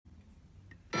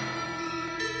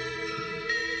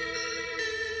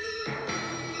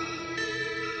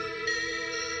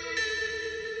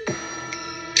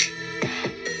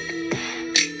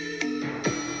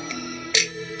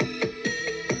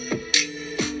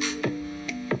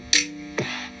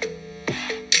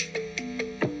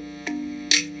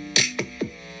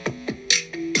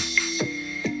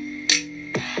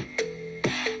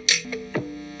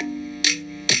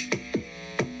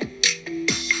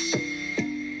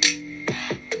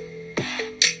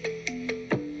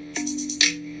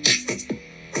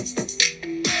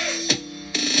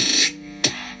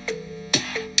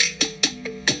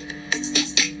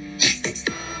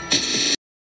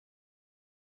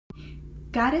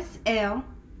Goddess L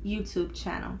YouTube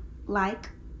channel. Like,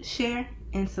 share,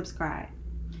 and subscribe.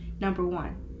 Number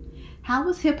 1, how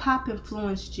has hip hop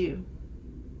influenced you?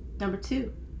 Number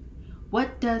 2,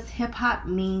 what does hip hop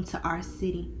mean to our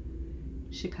city,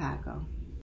 Chicago?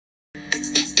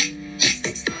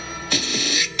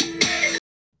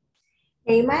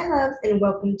 Hey, my loves, and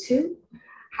welcome to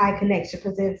High Connection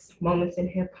presents Moments in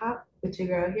Hip Hop with your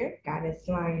girl here, Goddess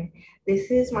Lion. This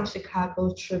is my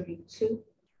Chicago tribute to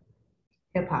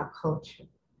hip hop culture.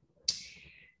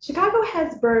 Chicago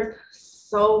has birthed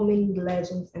so many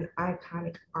legends and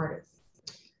iconic artists,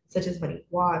 such as Muddy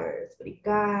Waters, Buddy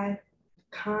Guy,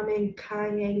 Common,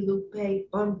 Kanye,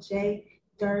 Lupe, Bump J,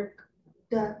 Dirk,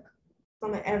 Duck,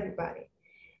 some of everybody.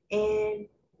 And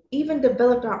even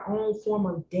developed our own form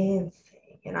of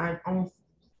dancing and our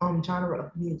own genre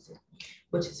of music,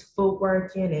 which is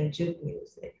footworking and juke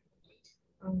music.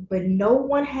 But no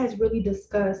one has really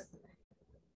discussed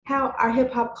how our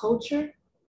hip hop culture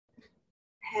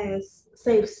has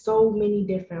saved so many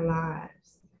different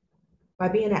lives by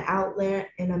being an outlet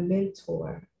and a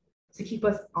mentor to keep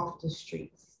us off the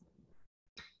streets.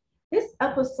 This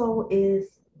episode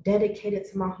is dedicated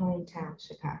to my hometown,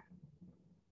 Chicago.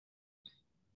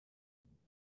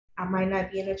 I might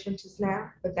not be in the trenches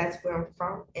now, but that's where I'm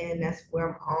from, and that's where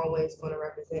I'm always going to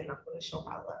represent, and I'm going to show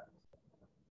my love.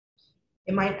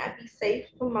 It might not be safe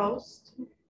for most,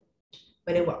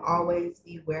 but it will always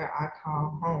be where I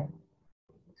call home,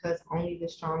 because only the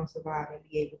strong survive and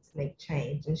be able to make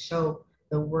change and show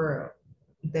the world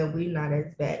that we're not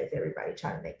as bad as everybody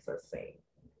trying to make us seem.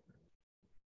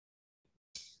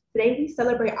 Today, we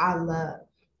celebrate our love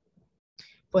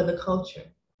for the culture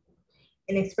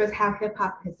and express how hip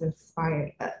hop has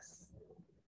inspired us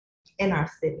in our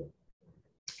city.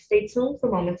 Stay tuned for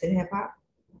Moments in Hip Hop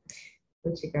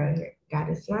with your girl here,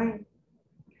 Goddess Lion,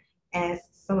 as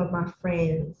some of my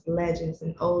friends, legends,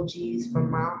 and OGs from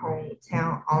my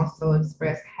hometown also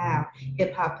express how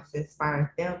hip hop has inspired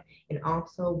them and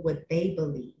also what they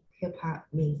believe hip hop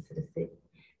means to the city.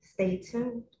 Stay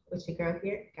tuned with your girl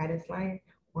here, Goddess Lion,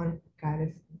 on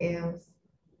Goddess L's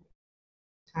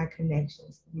High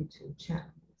Connections YouTube channel.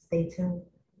 Stay tuned.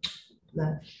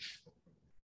 Love.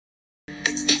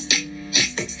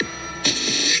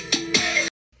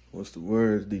 What's the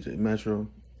words? DJ Metro.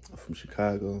 I'm from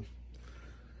Chicago.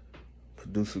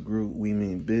 Producer group We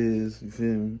Mean Biz, you feel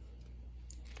me?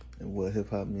 And what hip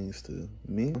hop means to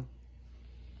me.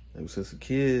 Ever since a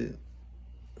kid,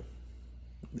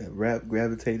 that rap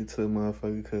gravitated to a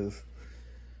motherfucker because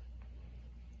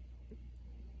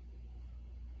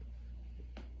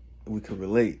we could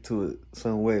relate to it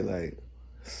some way. Like,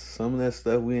 some of that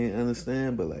stuff we ain't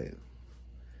understand, but like,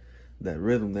 that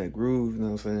rhythm, that groove, you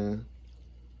know what I'm saying,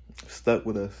 stuck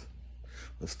with us,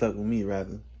 or stuck with me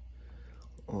rather.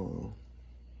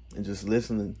 And just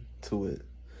listening to it,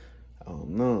 I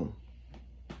don't know.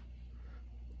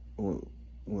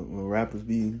 When rappers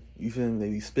be, you feel me,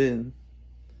 they be spitting,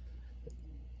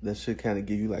 that shit kind of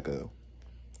give you like a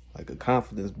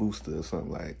confidence booster or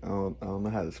something. Like, I don't know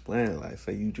how to explain it. Like,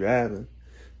 say you driving,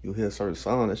 you'll hear a certain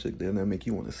song, that shit then that make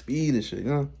you want to speed and shit, you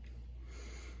know?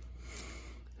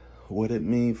 What it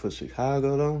mean for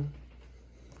Chicago though?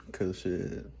 Cause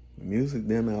shit, music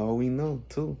damn it all we know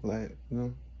too. Like, you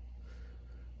know,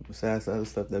 besides the other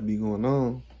stuff that be going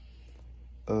on,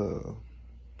 you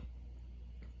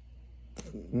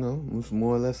know, it's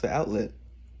more or less an outlet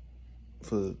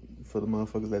for the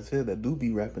motherfuckers that's here that do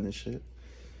be rapping and shit.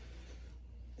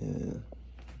 And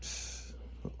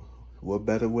what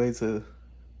better way to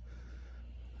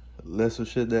let some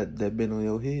shit that been on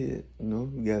your head, you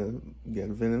know? You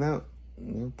gotta vent it out,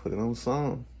 you know, put it on a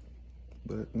song.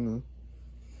 But, you know,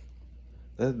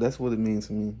 that's what it means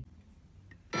to me.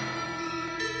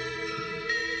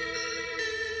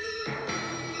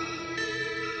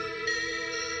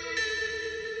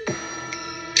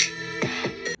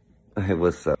 Hey,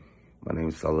 what's up? My name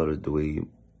is Salvador Dweeb.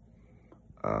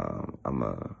 I'm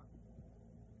a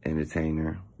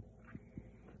entertainer,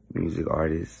 music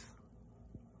artist,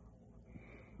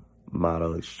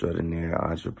 model extraordinaire,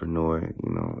 entrepreneur. You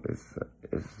know,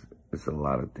 it's a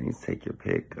lot of things. Take your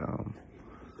pick.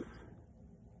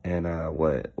 And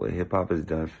what hip hop has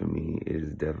done for me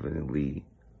is definitely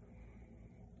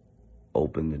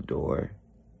open the door.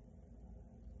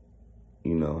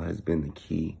 You know, has been the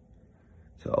key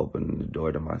to opening the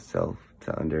door to myself,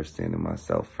 to understanding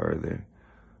myself further.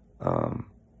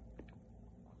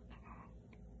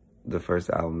 The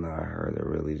first album that I heard that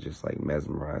really just like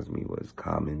mesmerized me was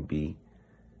Common B.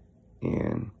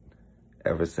 And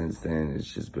ever since then,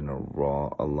 it's just been a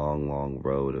long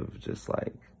road of just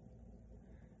like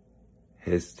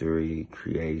history,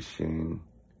 creation,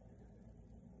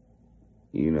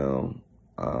 you know,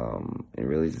 and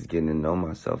really just getting to know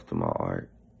myself through my art.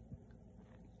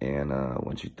 And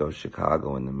once you throw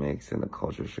Chicago in the mix and the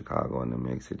culture of Chicago in the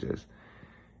mix,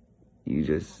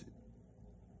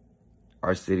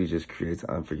 our city just creates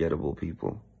unforgettable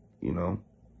people, you know?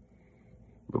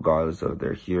 Regardless of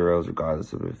their heroes,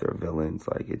 regardless of if they're villains,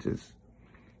 like it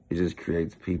just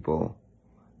creates people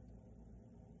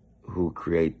who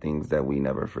create things that we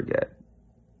never forget.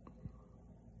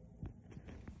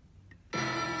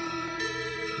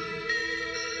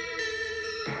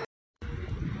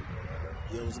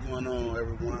 Yo, what's going on,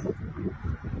 everyone?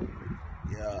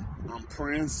 Yeah, I'm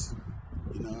Prince.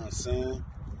 You know what I'm saying?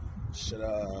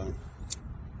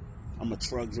 I'm a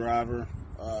truck driver.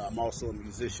 I'm also a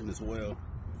musician as well.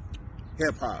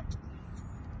 Hip hop.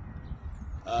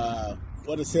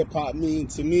 What does hip hop mean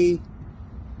to me?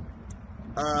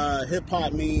 Hip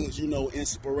hop means,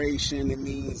 inspiration. It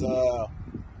means,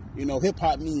 hip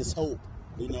hop means hope.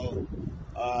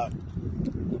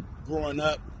 Growing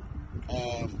up,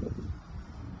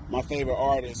 my favorite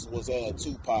artist was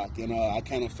Tupac, and I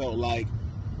kind of felt like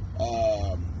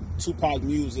Tupac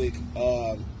music,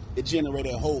 it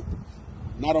generated hope,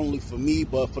 not only for me,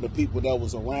 but for the people that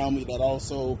was around me that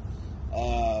also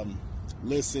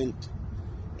listened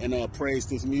and praised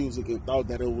his music and thought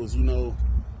that it was,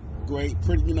 great,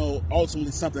 pretty,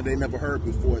 ultimately something they never heard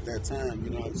before at that time, you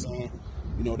know what I'm saying?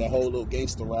 That whole little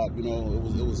gangster rap, it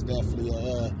was definitely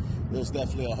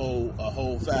a whole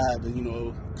vibe,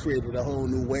 and created a whole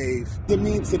new wave. What it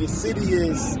means to the city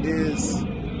is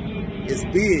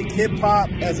big. Hip hop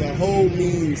as a whole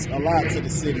means a lot to the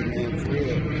city, man, for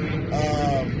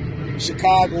real.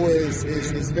 Chicago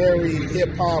is very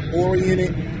hip hop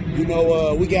oriented.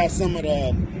 We got some of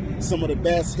the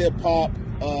best hip hop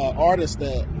artists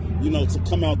that to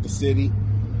come out the city.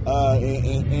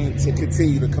 And to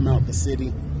continue to come out the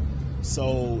city.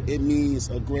 So it means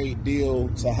a great deal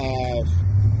to have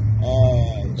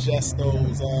just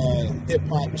those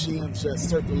hip-hop gems just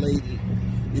circulating,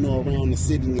 around the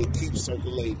city and keep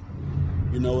circulating.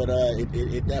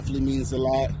 It definitely means a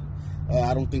lot.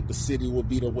 I don't think the city would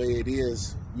be the way it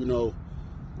is,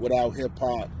 without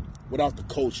hip-hop, without the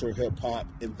culture of hip-hop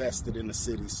invested in the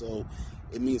city. So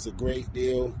it means a great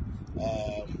deal.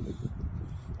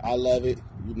 I love it.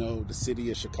 The city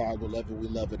of Chicago love it. We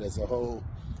love it as a whole.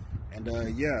 And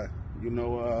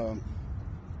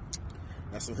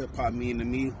that's what hip hop mean to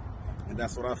me. And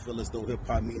that's what I feel as though hip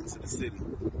hop means to the city.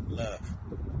 Love.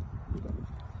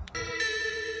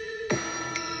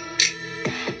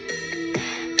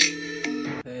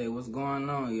 Hey, what's going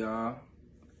on, y'all?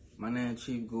 My name is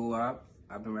Chief Guwap.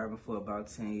 I've been rapping for about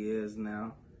 10 years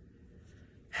now.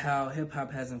 How hip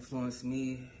hop has influenced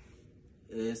me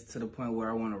is to the point where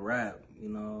I want to rap.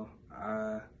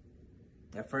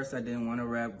 At first I didn't want to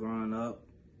rap growing up.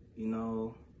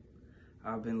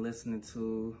 I've been listening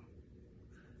to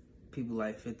people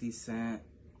like 50 Cent,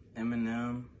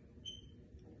 Eminem,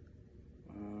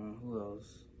 who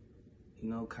else?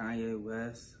 Kanye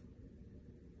West,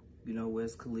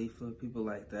 Wiz Khalifa, people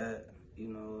like that.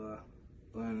 And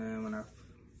then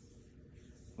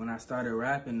when I started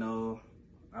rapping though,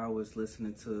 I was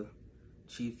listening to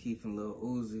Chief Keef and Lil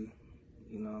Uzi,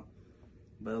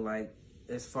 but like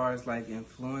as far as like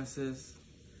influences,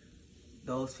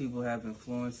 those people have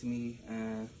influenced me,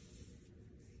 and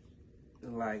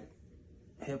like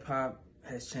hip hop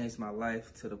has changed my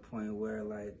life to the point where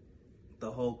like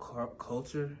the whole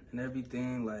culture and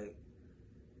everything like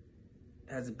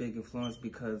has a big influence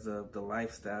because of the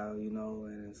lifestyle,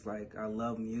 and it's like I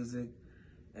love music,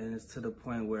 and it's to the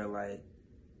point where like,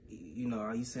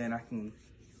 are you saying I can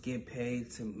get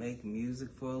paid to make music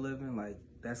for a living? Like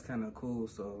that's kind of cool.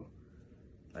 So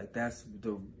like that's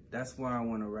why I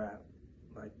want to rap,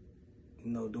 like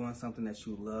doing something that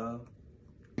you love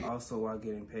also while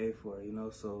getting paid for it,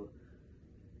 so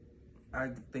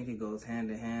I think it goes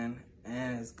hand in hand,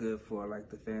 and it's good for like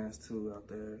the fans too out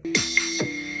there.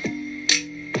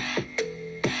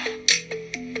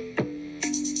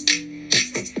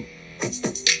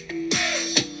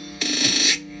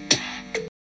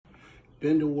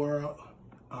 Bend the World.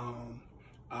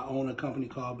 I own a company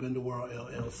called Bend the World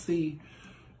LLC,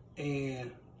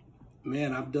 and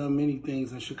man, I've done many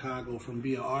things in Chicago, from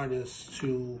being an artist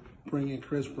to bringing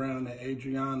Chris Brown and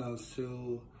Adriana's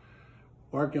to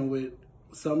working with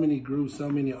so many groups, so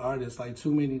many artists, like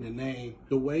too many to name.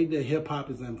 The way that hip hop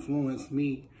has influenced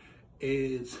me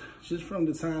is just from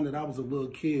the time that I was a little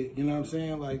kid. You know what I'm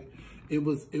saying? Like it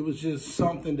was just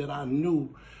something that I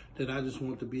knew that I just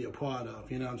wanted to be a part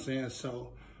of. You know what I'm saying?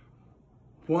 So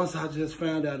once I just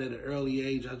found out at an early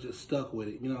age, I just stuck with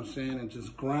it, you know what I'm saying? And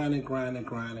just grinding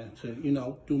to, you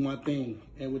know, do my thing.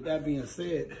 And with that being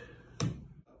said,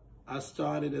 I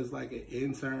started as like an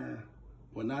intern.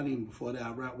 Well, not even before that,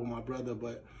 I rapped with my brother,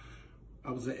 but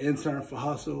I was an intern for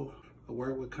Hustle. I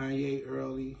worked with Kanye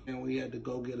early, and we had to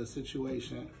go get a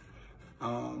situation.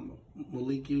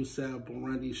 Malik Youssef,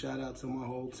 Burundi, shout out to my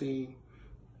whole team,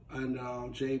 and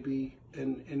JB.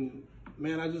 And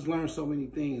man, I just learned so many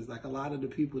things. Like a lot of the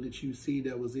people that you see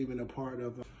that was even a part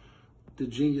of the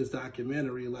Genius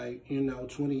documentary, like, you know,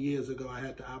 20 years ago, I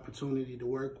had the opportunity to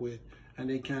work with, and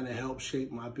they kind of helped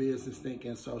shape my business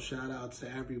thinking. So shout out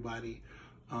to everybody,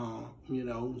 you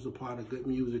know, who's a part of Good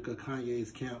Music or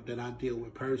Kanye's camp that I deal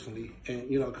with personally. And,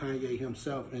 you know, Kanye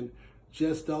himself. And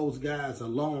just those guys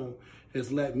alone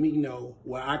has let me know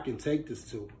where I can take this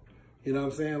to. You know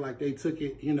what I'm saying? Like they took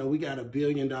it, you know, we got $1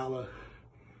 billion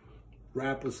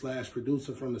rapper /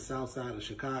 producer from the south side of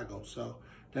Chicago. So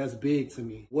that's big to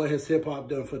me. What has hip hop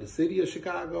done for the city of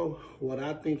Chicago? What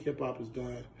I think hip hop has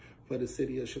done for the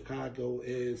city of Chicago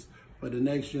is for the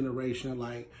next generation,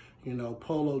 like, you know,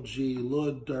 Polo G,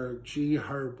 Lil Durk, G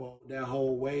Herbo, that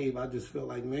whole wave. I just feel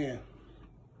like, man,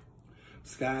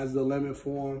 sky's the limit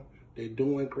for them. They're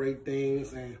doing great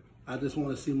things, and I just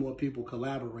want to see more people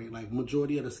collaborate. Like,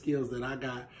 majority of the skills that I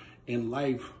got in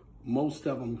life, most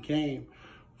of them came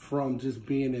from just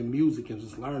being in music and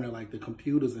just learning, like the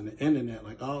computers and the internet,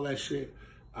 like all that shit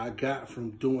I got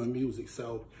from doing music.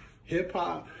 So hip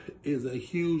hop is a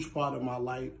huge part of my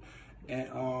life,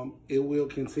 and it will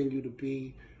continue to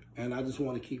be. And I just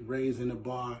want to keep raising the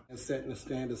bar and setting the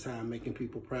standards high and making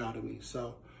people proud of me.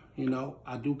 So, you know,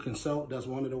 I do consult. That's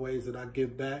one of the ways that I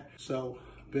give back. So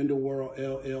Bender World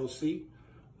LLC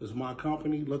is my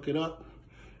company. Look it up.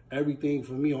 Everything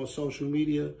for me on social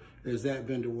media is at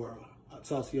Bender World. I'll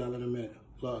talk to y'all in a minute.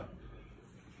 Love.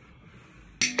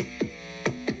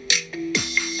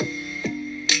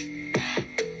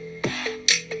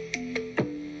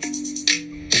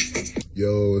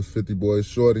 Yo, it's 50 Boy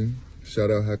Shorty. Shout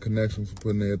out High Connections for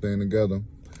putting everything together.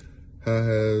 How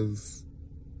has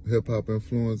hip-hop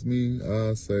influenced me?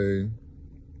 I say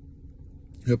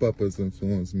hip-hop has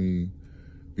influenced me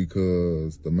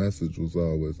because the message was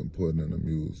always important in the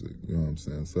music. You know what I'm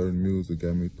saying? Certain music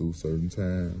got me through certain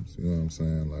times. You know what I'm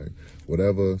saying? Like,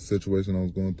 whatever situation I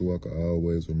was going through, I could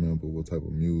always remember what type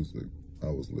of music I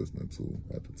was listening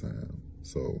to at the time.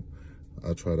 So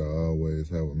I try to always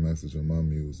have a message in my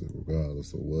music,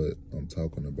 regardless of what I'm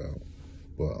talking about.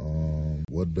 But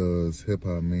what does hip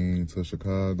hop mean to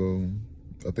Chicago?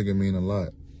 I think it means a lot.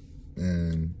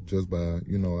 And just by,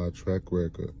 you know, our track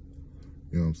record,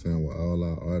 you know what I'm saying, with all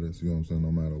our artists, you know what I'm saying,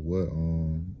 no matter what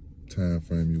time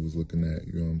frame you was looking at,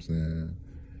 you know what I'm saying,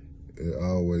 it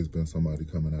always been somebody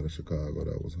coming out of Chicago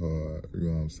that was hard, you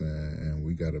know what I'm saying, and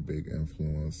we got a big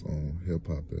influence on hip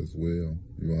hop as well,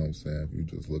 you know what I'm saying, if you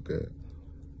just look at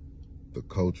the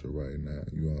culture right now,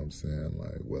 you know what I'm saying,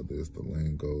 like whether it's the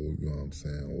lingo, you know what I'm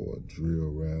saying, or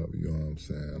drill rap, you know what I'm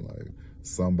saying, like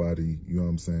somebody, you know what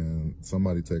I'm saying,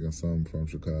 somebody taking something from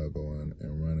Chicago and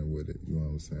running with it, you know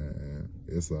what I'm saying, and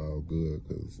it's all good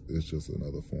because it's just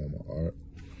another form of art.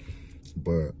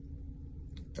 But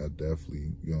I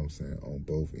definitely, you know what I'm saying, on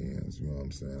both ends, you know what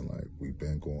I'm saying, like we've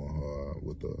been going hard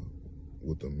with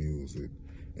the music,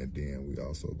 and then we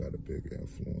also got a big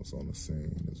influence on the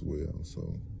scene as well,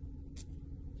 so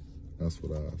that's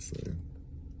what I say.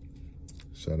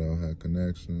 Shout out High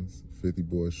Connections, 50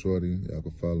 Boy Shorty. Y'all can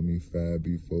follow me,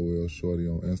 5B4L Shorty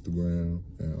on Instagram.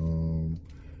 And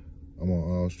I'm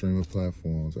on all streaming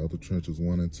platforms, Out the Trenches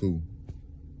 1 and 2.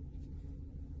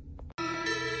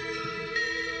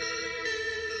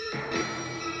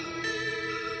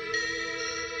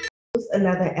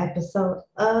 Another episode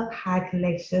of High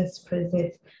Connections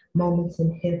presents Moments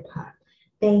in Hip Hop.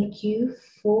 Thank you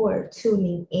for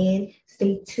tuning in.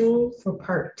 Stay tuned for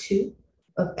part 2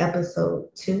 of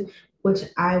episode 2, which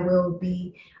I will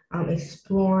be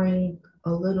exploring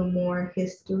a little more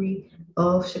history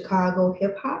of Chicago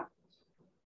hip hop.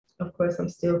 Of course, I'm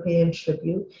still paying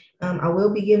tribute. I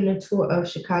will be giving a tour of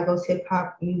Chicago's Hip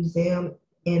Hop Museum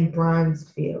in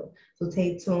Bronzeville. So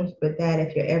stay tuned for that.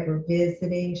 If you're ever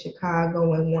visiting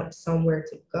Chicago and want somewhere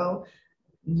to go,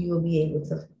 you will be able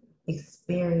to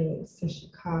experience some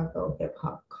Chicago hip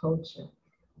hop culture.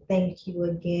 Thank you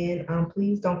again.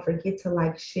 Please don't forget to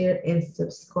like, share, and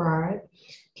subscribe.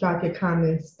 Drop your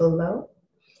comments below.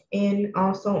 And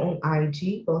also on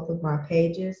IG, both of my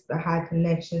pages, the High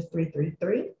Connections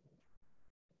 333.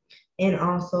 And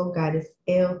also Goddess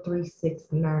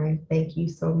L369. Thank you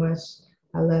so much.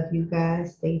 I love you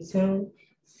guys. Stay tuned.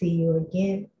 See you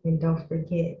again. And don't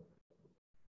forget,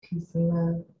 peace and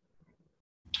love.